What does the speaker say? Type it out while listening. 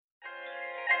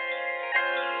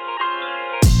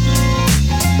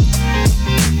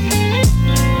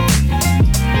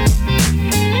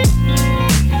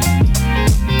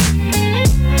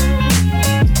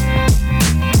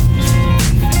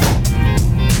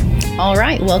All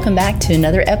right, welcome back to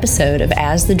another episode of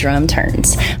As the Drum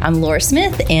Turns. I'm Laura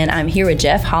Smith, and I'm here with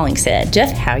Jeff Hollingshead.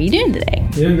 Jeff, how are you doing today?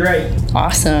 Doing great.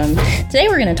 Awesome. Today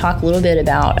we're going to talk a little bit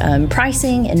about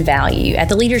pricing and value. At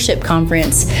the Leadership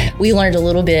Conference, we learned a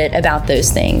little bit about those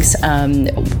things.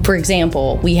 For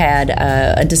example, we had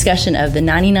a discussion of the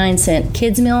 99-cent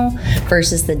kids meal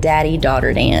versus the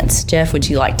daddy-daughter dance. Jeff, would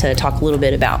you like to talk a little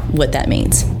bit about what that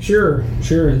means? Sure.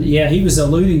 Yeah, he was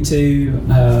alluding to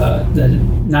the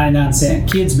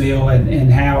 99-cent kids meal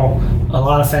and how a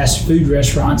lot of fast food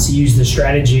restaurants use the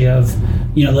strategy of,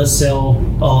 let's sell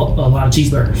a lot of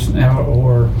cheeseburgers,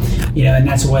 or and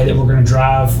that's a way that we're going to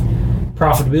drive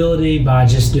profitability by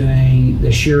just doing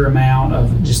the sheer amount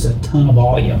of just a ton of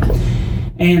volume.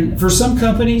 And for some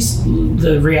companies,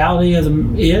 the reality of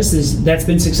them is that's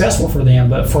been successful for them,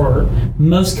 but for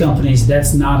most companies,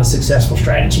 that's not a successful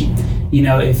strategy.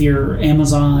 If you're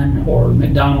Amazon or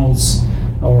McDonald's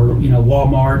or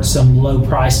Walmart, some low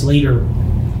price leader,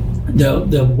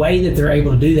 the way that they're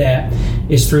able to do that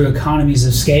is through economies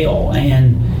of scale.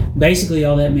 And basically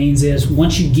all that means is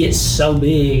once you get so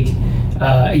big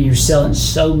and you're selling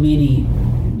so many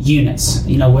units,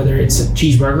 whether it's a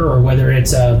cheeseburger or whether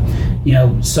it's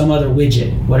some other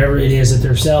widget, whatever it is that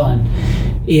they're selling,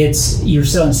 you're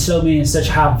selling so many in such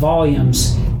high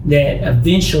volumes that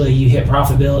eventually you hit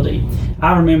profitability.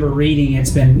 I remember reading, it's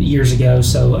been years ago,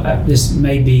 so this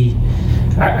may be,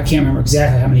 I can't remember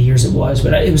exactly how many years it was,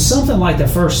 but it was something like the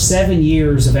first 7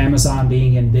 years of Amazon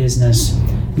being in business,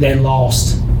 they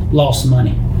lost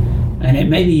money. And it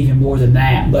may be even more than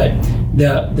that, but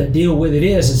the deal with it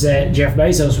is that Jeff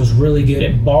Bezos was really good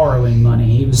at borrowing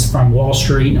money. He was from Wall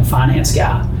Street and a finance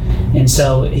guy. And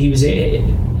so he was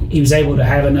able to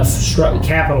have enough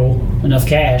capital, enough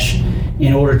cash,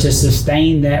 in order to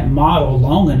sustain that model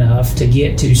long enough to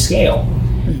get to scale.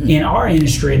 Mm-hmm. In our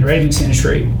industry, in the ready mix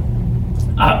industry,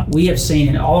 we have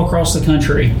seen it all across the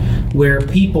country where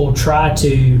people try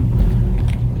to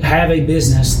have a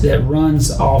business that runs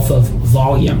off of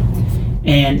volume.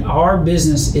 And our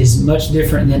business is much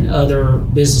different than other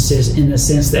businesses in the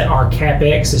sense that our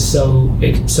CapEx is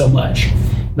so much.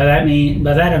 By that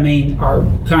I mean our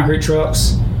concrete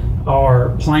trucks,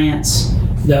 our plants,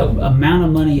 the amount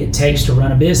of money it takes to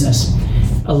run a business.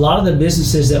 A lot of the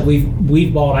businesses that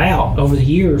we've bought out over the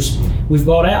years, we've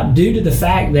bought out due to the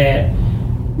fact that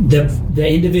the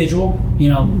individual,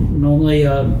 normally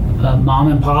a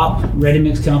mom and pop ready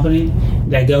mix company,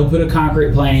 they go put a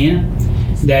concrete plant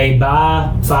in, they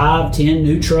buy 5-10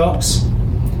 new trucks,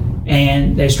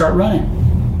 and they start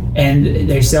running, and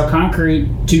they sell concrete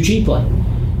too cheaply,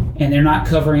 and they're not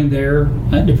covering their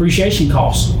depreciation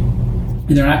costs.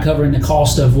 And they're not covering the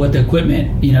cost of what the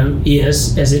equipment,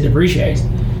 is as it depreciates.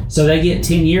 So they get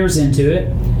 10 years into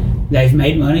it. They've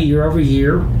made money year over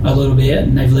year a little bit,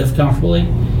 and they've lived comfortably.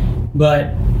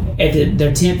 But at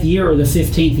their 10th year or the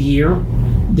 15th year,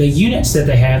 the units that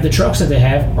they have, the trucks that they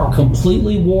have, are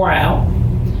completely wore out.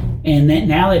 And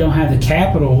now they don't have the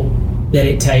capital that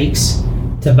it takes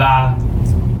to buy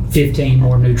 15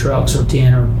 more new trucks or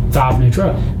 10 or 5 new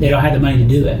trucks. They don't have the money to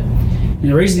do it. And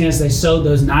the reason is they sold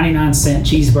those 99-cent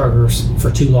cheeseburgers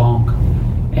for too long.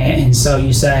 And so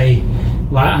you say,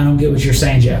 well, I don't get what you're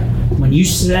saying, Jeff. When you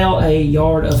sell a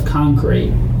yard of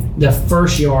concrete, the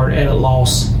first yard at a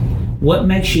loss, what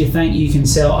makes you think you can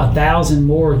sell 1,000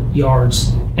 more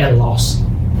yards at a loss?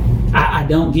 I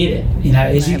don't get it.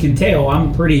 As you can tell,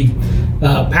 I'm pretty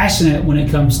passionate when it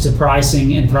comes to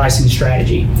pricing and pricing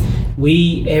strategy.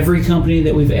 Every company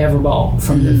that we've ever bought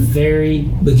from the very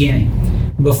beginning,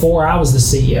 before I was the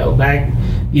CEO, back,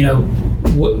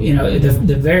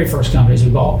 the very first companies we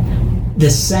bought,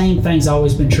 the same thing's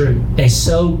always been true. They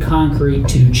sold concrete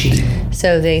too cheap.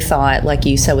 So they thought, like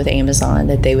you said with Amazon,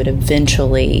 that they would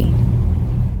eventually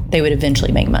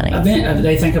make money.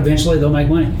 They think eventually they'll make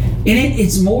money. And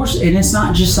it's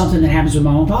not just something that happens with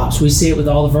mom and pops. We see it with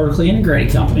all the vertically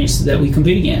integrated companies that we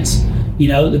compete against.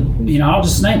 I'll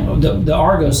just name them, the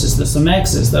Argoses, the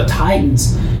Cemexes, the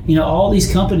Titans, all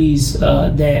these companies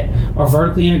that are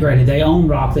vertically integrated. They own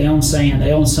rock, they own sand,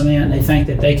 they own cement. They think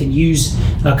that they can use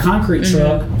a concrete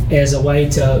truck as a way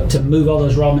to move all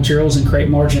those raw materials and create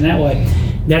margin that way.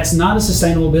 That's not a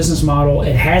sustainable business model.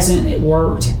 It hasn't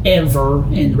worked ever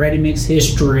in ready mix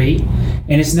history,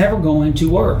 and it's never going to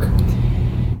work.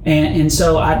 And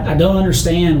so I don't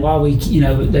understand why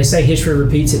they say history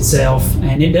repeats itself,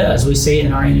 and it does. We see it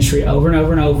in our industry over and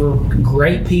over and over.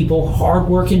 Great people,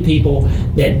 hardworking people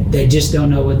that they just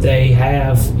don't know what they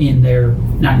have in their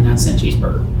 99-cent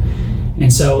cheeseburger.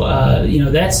 And so,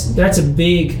 that's a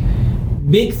big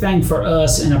thing for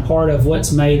us, and a part of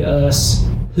what's made us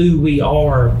who we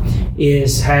are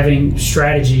is having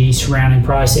strategy surrounding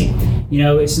pricing.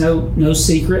 It's no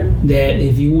secret that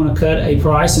if you want to cut a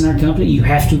price in our company, you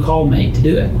have to call me to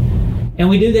do it. And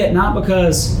we do that not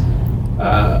because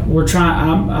we're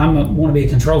trying. I want to be a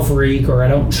control freak or I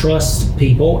don't trust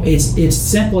people. It's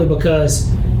simply because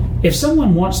if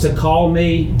someone wants to call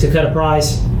me to cut a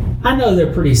price, I know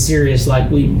they're pretty serious.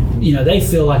 Like they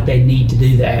feel like they need to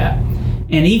do that.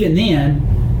 And even then,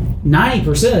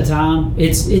 90% of the time,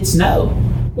 it's no,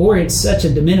 or it's such a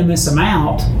de minimis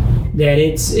amount that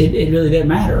it really doesn't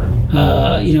matter.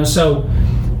 So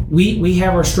we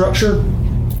have our structure,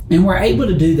 and we're able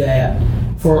to do that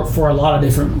for a lot of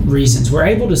different reasons. We're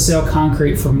able to sell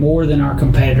concrete for more than our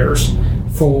competitors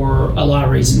for a lot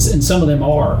of reasons, and some of them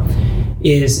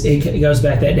it goes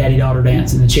back to that daddy-daughter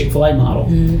dance and the Chick-fil-A model.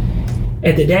 Mm-hmm.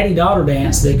 At the daddy-daughter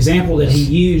dance, the example that he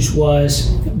used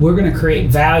was, we're going to create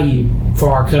value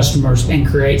for our customers and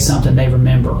create something they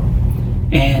remember.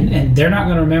 And they're not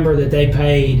going to remember that they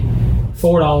paid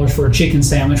 $4 for a chicken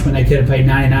sandwich when they could have paid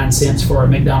 99 cents for a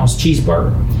McDonald's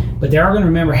cheeseburger. But they are going to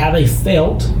remember how they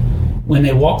felt when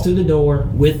they walked through the door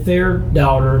with their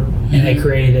daughter and they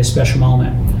created a special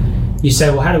moment. You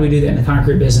say, well, how do we do that in the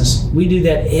concrete business? We do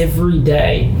that every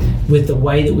day with the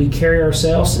way that we carry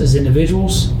ourselves as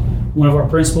individuals. One of our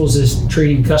principles is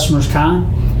treating customers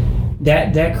kind.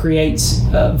 That creates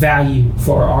value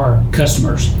for our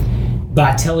customers.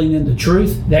 By telling them the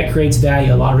truth, that creates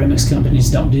value. A lot of ready-mix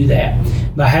companies don't do that.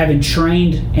 By having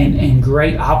trained and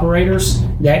great operators,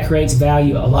 that creates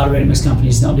value. A lot of ready-mix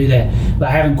companies don't do that. By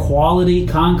having quality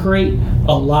concrete,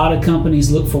 a lot of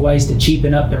companies look for ways to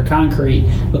cheapen up their concrete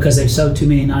because they've sold too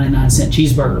many 99-cent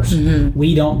cheeseburgers. Mm-hmm.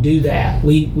 We don't do that.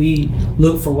 We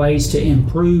look for ways to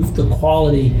improve the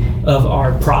quality of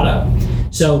our product.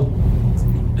 So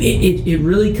it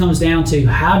really comes down to,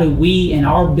 how do we in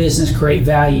our business create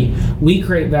value? We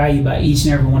create value by each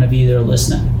and every one of you that are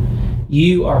listening.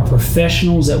 You are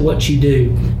professionals at what you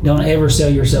do. Don't ever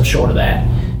sell yourself short of that.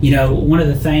 One of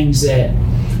the things that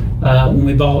when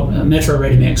we bought Metro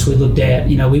Ready Mix, we looked at,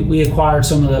 we acquired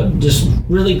some of the just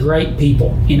really great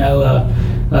people,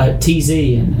 TZ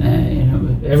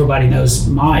and everybody knows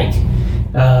Mike.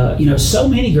 So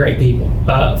many great people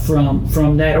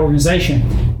from that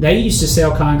organization. They used to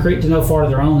sell concrete to no fault of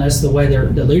their own. That's the way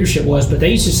the leadership was. But they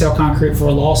used to sell concrete for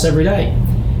a loss every day.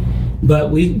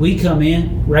 But we come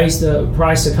in, raise the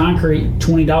price of concrete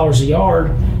 $20 a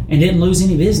yard, and didn't lose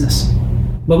any business.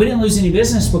 But we didn't lose any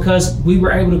business because we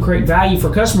were able to create value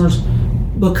for customers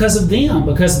because of them,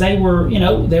 because they were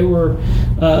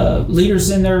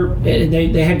leaders in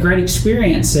they had great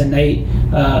experience, and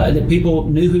the people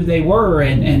knew who they were,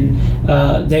 and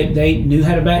they knew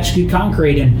how to batch good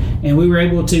concrete, and we were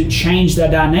able to change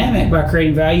that dynamic by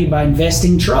creating value by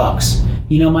investing trucks.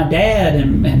 My dad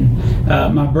and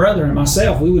my brother and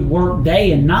myself, we would work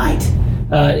day and night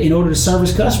in order to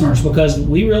service customers, because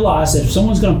we realized that if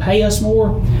someone's going to pay us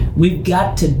more, we've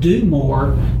got to do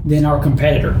more than our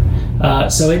competitor.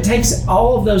 So it takes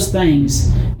all of those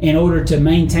things in order to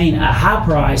maintain a high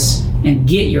price and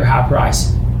get your high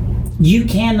price. You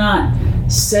cannot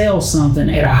sell something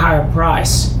at a higher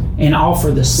price and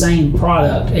offer the same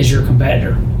product as your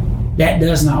competitor. That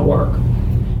does not work.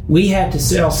 We have to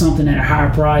sell something at a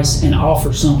higher price and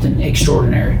offer something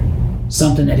extraordinary,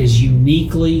 something that is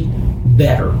uniquely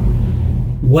better.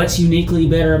 What's uniquely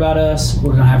better about us?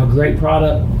 We're going to have a great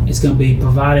product. It's going to be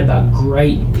provided by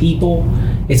great people.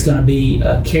 It's going to be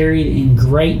carried in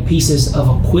great pieces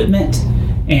of equipment.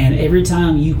 And every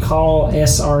time you call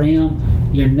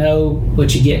SRM, you know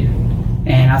what you're getting.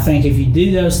 And I think if you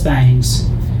do those things,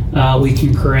 we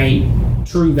can create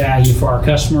true value for our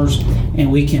customers,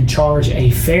 and we can charge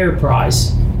a fair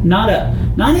price, not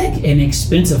an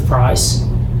expensive price,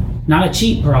 not a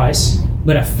cheap price,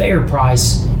 but a fair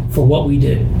price for what we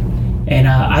do. And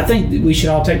I think that we should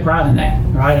all take pride in that,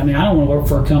 right? I mean, I don't want to work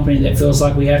for a company that feels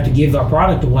like we have to give our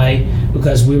product away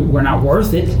because we're not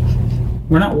worth it.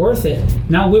 We're not worth it.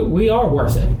 No, we are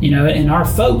worth it, and our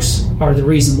folks are the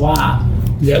reason why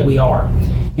that we are.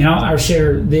 And I'll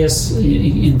share this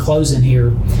in closing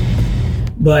here.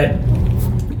 But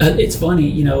it's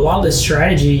funny, a lot of this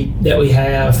strategy that we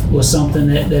have was something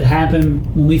that happened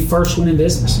when we first went in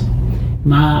business.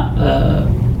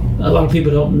 A lot of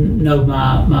people don't know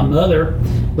my mother,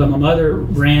 but my mother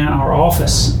ran our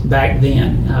office back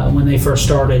then when they first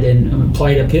started, and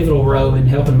played a pivotal role in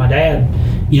helping my dad,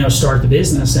 start the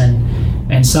business.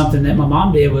 And something that my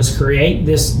mom did was create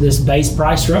this base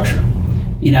price structure,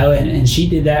 and she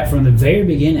did that from the very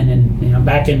beginning. And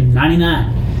back in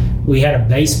 '99. We had a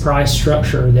base price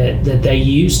structure that they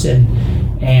used, and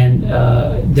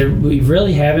we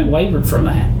really haven't wavered from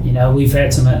that. We've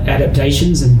had some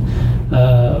adaptations, and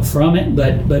from it,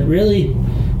 but really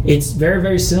it's very,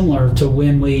 very similar to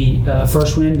when we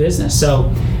first went in business.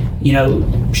 So,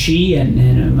 she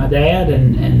and my dad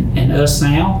and us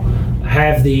now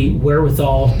have the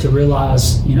wherewithal to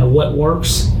realize, what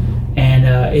works, and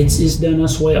it's done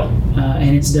us well,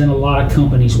 and it's done a lot of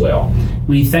companies well.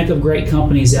 When you think of great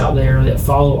companies out there that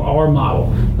follow our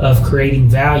model of creating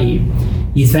value,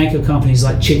 you think of companies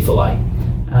like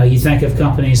Chick-fil-A. You think of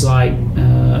companies like,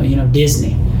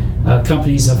 Disney.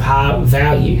 Companies of high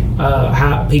value,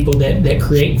 people that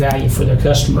create value for their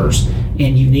customers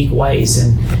in unique ways.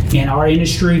 And in our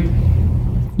industry,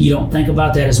 you don't think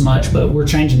about that as much, but we're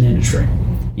changing the industry.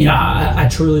 I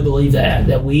truly believe that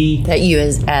you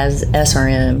as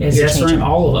SRM, as SRM, changing.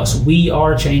 All of us, we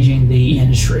are changing the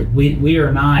industry. We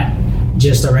are not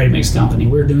just a ready-mix company.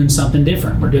 We're doing something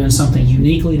different. We're doing something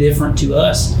uniquely different to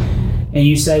us. And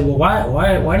you say, well,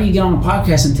 why do you get on a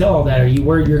podcast and tell all that? Or you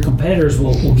worried your competitors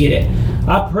will get it?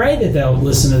 I pray that they'll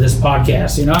listen to this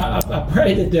podcast. I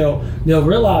pray that they'll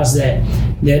realize that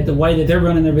the way that they're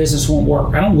running their business won't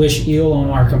work. I don't wish ill on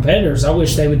our competitors. I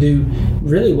wish they would do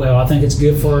really well. I think it's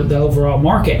good for the overall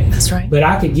market. That's right. But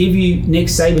I could give you Nick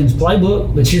Saban's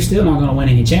playbook, but you're still not going to win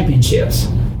any championships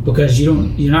because you're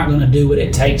not going to do what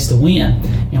it takes to win,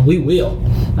 and we will.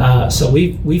 So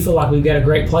we feel like we've got a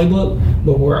great playbook,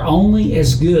 but we're only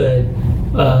as good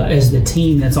as the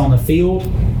team that's on the field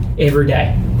every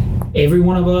day. Every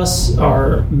one of us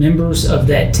are members of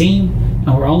that team,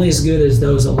 and we're only as good as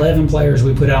those 11 players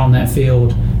we put out on that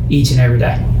field each and every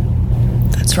day.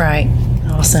 That's right.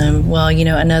 Awesome. Well,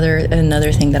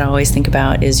 another thing that I always think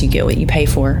about is you get what you pay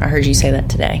for. I heard you say that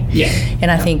today. Yeah.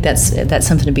 And I think that's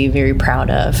something to be very proud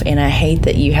of. And I hate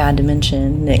that you had to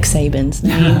mention Nick Saban's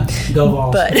name. Go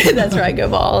Vols. But that's right. Go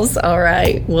Vols. All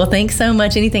right. Well, thanks so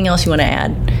much. Anything else you want to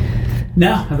add?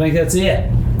 No, I think that's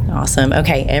it. Awesome.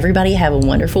 Okay. Everybody have a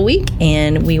wonderful week,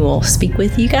 and we will speak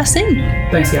with you guys soon.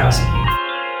 Thanks, guys.